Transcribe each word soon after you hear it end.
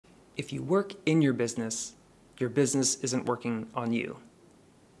if you work in your business isn't working on you.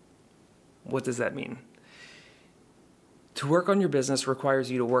 What does that mean? To work on your business requires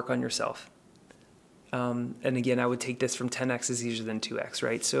you to work on yourself. And again, I would take this from 10x is easier than 2x,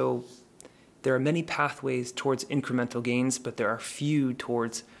 right? So there are many pathways towards incremental gains, but there are few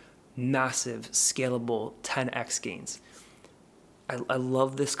towards massive, scalable 10x gains. I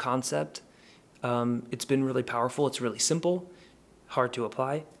love this concept. It's been really powerful. It's really simple, hard to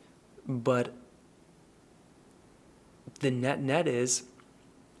apply, but the net is,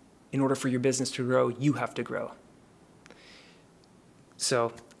 in order for your business to grow, you have to grow.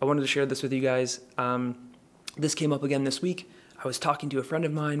 So I wanted to share this with you guys. This came up again this week. I was talking to a friend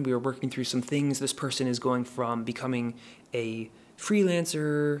of mine. We were working through some things. This person is going from becoming a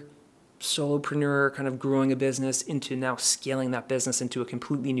freelancer, solopreneur, kind of growing a business, into now scaling that business into a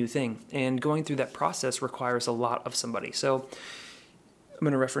completely new thing. And going through that process requires a lot of somebody. So I'm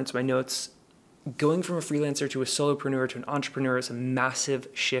going to reference my notes. Going from a freelancer to a solopreneur to an entrepreneur is a massive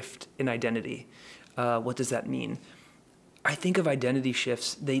shift in identity. What does that mean? I think of identity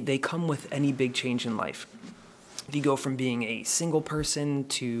shifts, they come with any big change in life. If you go from being a single person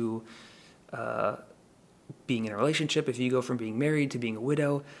to being in a relationship, if you go from being married to being a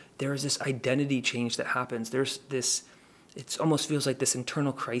widow, there is this identity change that happens. There's this, it almost feels like this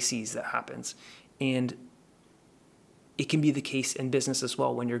internal crisis that happens. And it can be the case in business as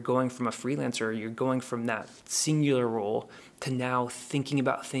well. When you're going from a freelancer, you're going from that singular role to now thinking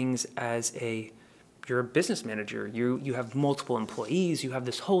about things as you're a business manager. You have multiple employees. You have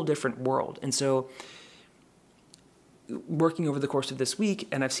this whole different world. And so working over the course of this week,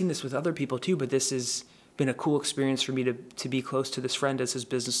 and I've seen this with other people too, but this has been a cool experience for me to be close to this friend as his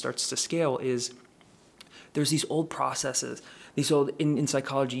business starts to scale, is there's these old processes, these old, in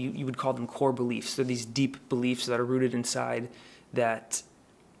psychology, you would call them core beliefs. They're these deep beliefs that are rooted inside that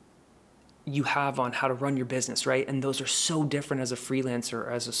you have on how to run your business, right? And those are so different as a freelancer,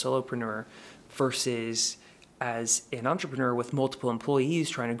 as a solopreneur, versus as an entrepreneur with multiple employees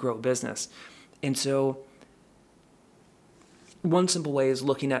trying to grow a business. And so one simple way is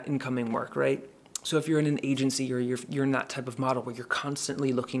looking at incoming work, right? So if you're in an agency or you're in that type of model where you're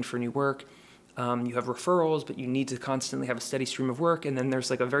constantly looking for new work, you have referrals, but you need to constantly have a steady stream of work. And then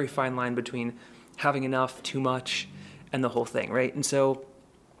there's like a very fine line between having enough, too much, and the whole thing, right? And so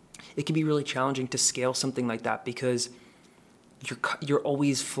it can be really challenging to scale something like that because you're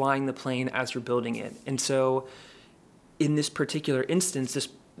always flying the plane as you're building it. And so in this particular instance,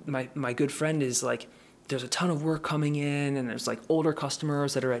 my good friend is like, there's a ton of work coming in, and there's like older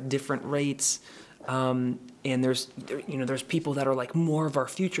customers that are at different rates. And there's people that are like more of our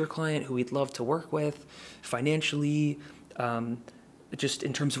future client who we'd love to work with financially, just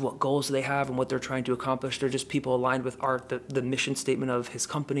in terms of what goals they have and what they're trying to accomplish. They're just people aligned with the mission statement of his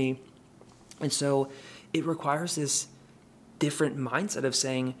company. And so it requires this different mindset of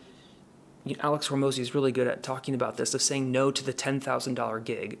saying, Alex Hormozy is really good at talking about this, of saying no to the $10,000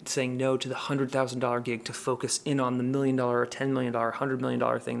 gig, saying no to the $100,000 gig to focus in on the $1 million or $10 million, $100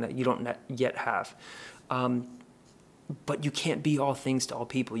 million thing that you don't yet have. But you can't be all things to all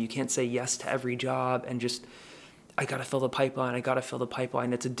people. You can't say yes to every job and just, I got to fill the pipeline.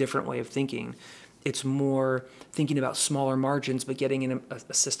 It's a different way of thinking. It's more thinking about smaller margins, but getting in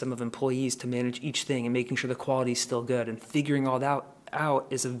a system of employees to manage each thing and making sure the quality is still good, and figuring all that out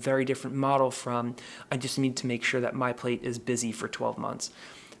is a very different model from, I just need to make sure that my plate is busy for 12 months.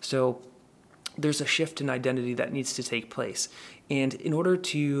 So there's a shift in identity that needs to take place. And in order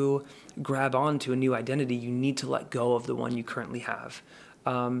to grab on to a new identity, you need to let go of the one you currently have.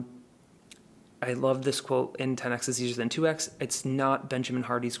 I love this quote in 10x is easier than 2x. It's not Benjamin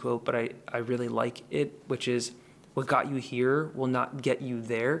Hardy's quote, but I really like it, which is, what got you here will not get you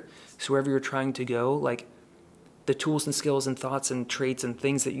there. So wherever you're trying to go, like the tools and skills and thoughts and traits and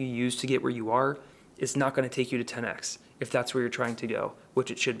things that you use to get where you are is not going to take you to 10x if that's where you're trying to go, which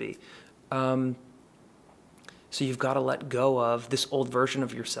it should be. So you've got to let go of this old version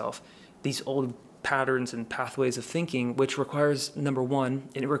of yourself, these old patterns and pathways of thinking, which requires, number one,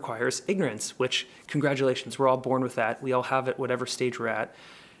 it requires ignorance, which, congratulations, we're all born with that. We all have it, whatever stage we're at.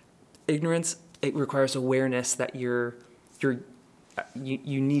 Ignorance, it requires awareness that you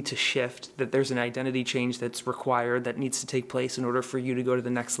need to shift, that there's an identity change that's required, that needs to take place in order for you to go to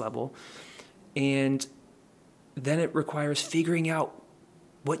the next level. And then it requires figuring out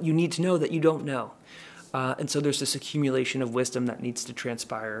what you need to know that you don't know. And so there's this accumulation of wisdom that needs to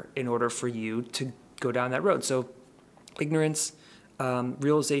transpire in order for you to go down that road. So ignorance,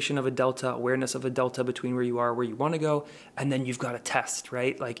 realization of a delta, awareness of a delta between where you are, where you want to go, and then you've got to test,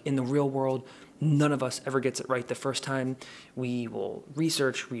 right? Like in the real world, none of us ever gets it right the first time. We will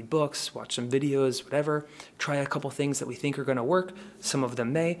research, read books, watch some videos, whatever, try a couple things that we think are going to work. Some of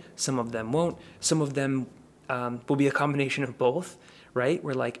them may, some of them won't. Some of them will be a combination of both, right?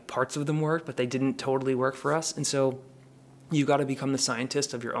 Where like parts of them worked, but they didn't totally work for us. And so you got to become the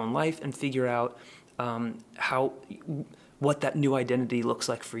scientist of your own life and figure out what that new identity looks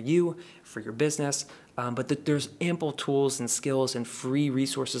like for you, for your business. But there's ample tools and skills and free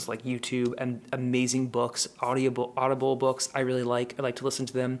resources like YouTube and amazing books, Audible books. I like to listen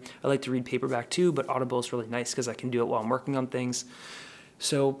to them. I like to read paperback too, but Audible is really nice because I can do it while I'm working on things.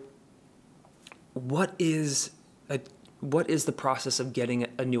 So what is the process of getting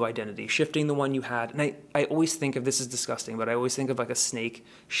a new identity, shifting the one you had? And I always think of, this is disgusting, but I always think of like a snake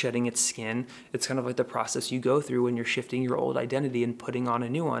shedding its skin. It's kind of like the process you go through when you're shifting your old identity and putting on a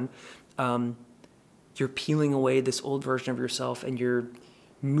new one. You're peeling away this old version of yourself and you're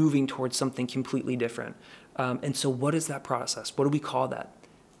moving towards something completely different. And so what is that process? What do we call that?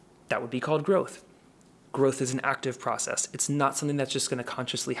 That would be called growth. Growth is an active process. It's not something that's just going to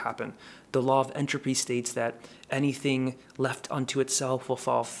consciously happen. The law of entropy states that anything left unto itself will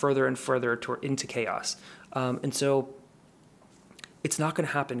fall further and further into chaos. And so it's not going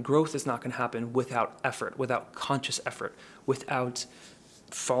to happen. Growth is not going to happen without effort, without conscious effort, without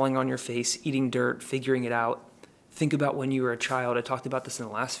falling on your face, eating dirt, figuring it out. Think about when you were a child. I talked about this in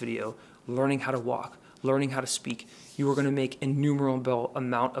the last video, learning how to walk, learning how to speak. You are going to make innumerable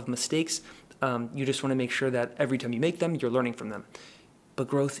amount of mistakes. You just want to make sure that every time you make them, you're learning from them. But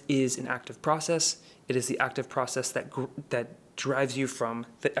growth is an active process. It is the active process that drives you from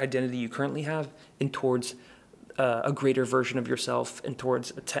the identity you currently have and towards a greater version of yourself and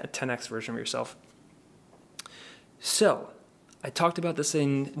towards a 10x version of yourself. So I talked about this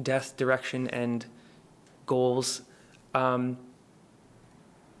in depth, direction, and goals. It's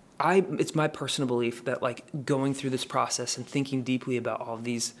my personal belief that like going through this process and thinking deeply about all of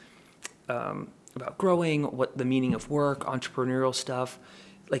these, about growing, what the meaning of work, entrepreneurial stuff,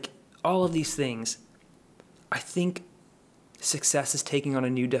 like all of these things, I think success is taking on a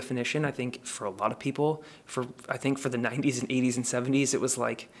new definition. I think for a lot of people, I think for the 90s and 80s and 70s, it was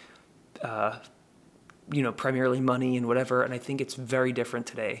like, primarily money and whatever. And I think it's very different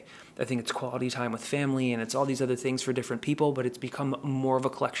today. I think it's quality time with family and it's all these other things for different people, but it's become more of a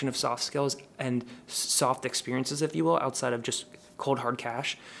collection of soft skills and soft experiences, if you will, outside of just cold hard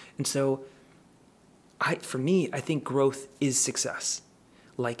cash. And so for me, I think growth is success.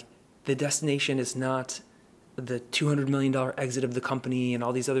 Like the destination is not the $200 million exit of the company and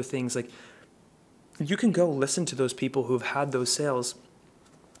all these other things. Like you can go listen to those people who've had those sales.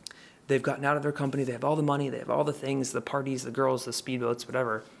 They've gotten out of their company, they have all the money, they have all the things, the parties, the girls, the speedboats,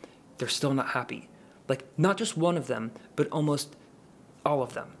 whatever. They're still not happy. Like not just one of them, but almost all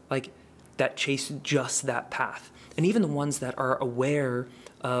of them, like that chase just that path. And even the ones that are aware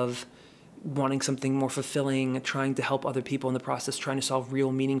of wanting something more fulfilling, trying to help other people in the process, trying to solve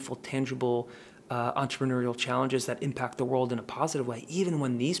real, meaningful, tangible entrepreneurial challenges that impact the world in a positive way. Even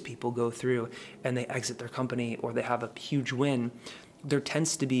when these people go through and they exit their company or they have a huge win, there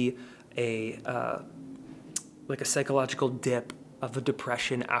tends to be a psychological dip of a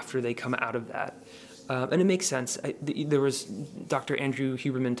depression after they come out of that. And it makes sense. Dr. Andrew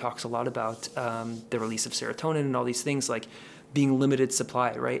Huberman talks a lot about the release of serotonin and all these things like being limited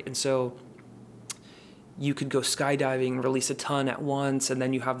supply, right? And so you could go skydiving, release a ton at once, and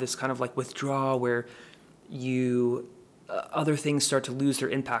then you have this kind of like withdrawal where other things start to lose their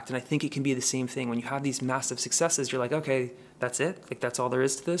impact. And I think it can be the same thing. When you have these massive successes, you're like, okay, that's it? Like that's all there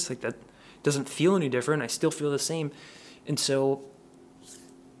is to this? Like that doesn't feel any different. I still feel the same. And so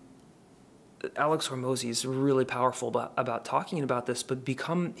Alex Hormozi is really powerful about talking about this, but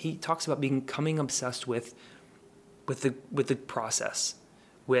he talks about becoming obsessed with the process,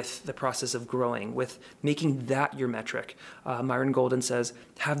 with the process of growing, with making that your metric. Myron Golden says,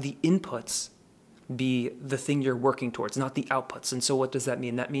 have the inputs be the thing you're working towards, not the outputs. And so what does that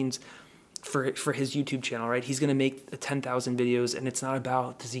mean? That means for his YouTube channel, right? He's going to make 10,000 videos, and it's not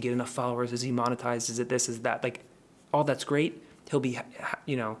about, does he get enough followers? Is he monetized? Is it this? Is that? Like, all that's great. He'll be,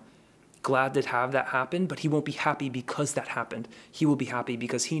 glad to have that happen, but he won't be happy because that happened. He will be happy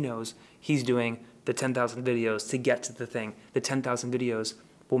because he knows he's doing the 10,000 videos to get to the thing. The 10,000 videos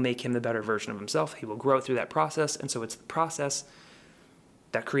will make him the better version of himself. He will grow through that process, and so it's the process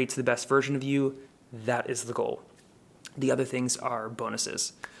that creates the best version of you. That is the goal. The other things are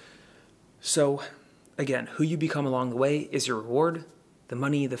bonuses. So again, who you become along the way is your reward. The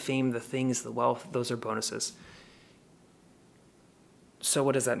money, the fame, the things, the wealth, those are bonuses. So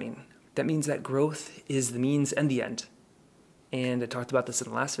what does that mean? That means that growth is the means and the end. And I talked about this in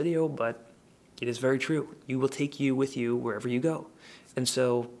the last video, but it is very true. You will take you with you wherever you go. And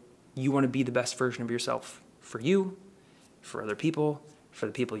so you want to be the best version of yourself for you, for other people, for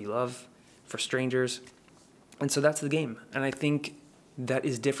the people you love, for strangers. And so that's the game. And I think that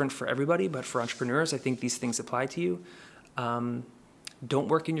is different for everybody, but for entrepreneurs, I think these things apply to you. Don't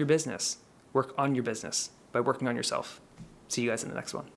work in your business. Work on your business by working on yourself. See you guys in the next one.